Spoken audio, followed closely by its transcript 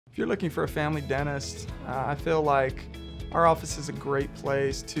If you're looking for a family dentist, I feel like our office is a great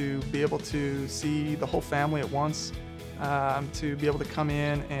place to be able to see the whole family at once, to be able to come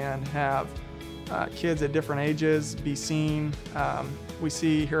in and have kids at different ages be seen. We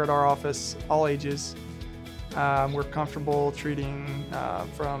see here at our office all ages. We're comfortable treating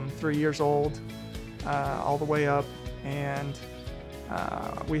from 3 years old all the way up, and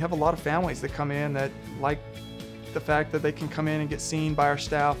we have a lot of families that come in that like the fact that they can come in and get seen by our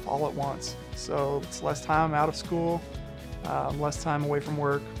staff all at once. So it's less time out of school, less time away from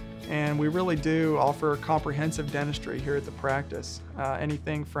work, and we really do offer comprehensive dentistry here at the practice.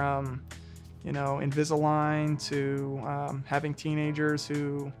 Anything from, Invisalign to having teenagers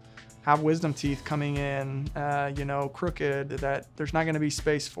who have wisdom teeth coming in, crooked, that there's not going to be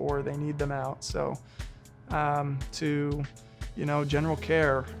space for, they need them out. So to general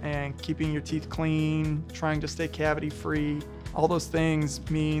care and keeping your teeth clean, trying to stay cavity free. All those things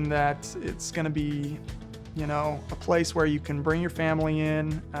mean that it's going to be, a place where you can bring your family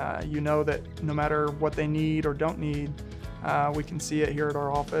in. That no matter what they need or don't need, we can see it here at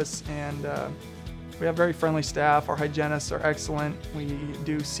our office. And we have very friendly staff. Our hygienists are excellent. We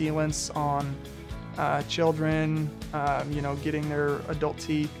do sealants on children, getting their adult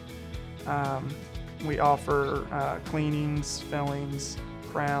teeth. We offer cleanings, fillings,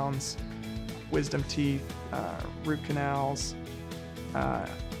 crowns, wisdom teeth, root canals,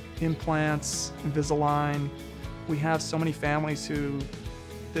 implants, Invisalign. We have so many families who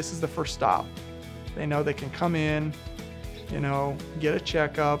this is the first stop. They know they can come in, get a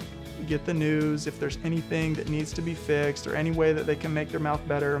checkup, get the news. If there's anything that needs to be fixed or any way that they can make their mouth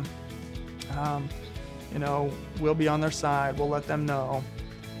better, we'll be on their side. We'll let them know,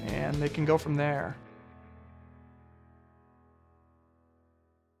 and they can go from there.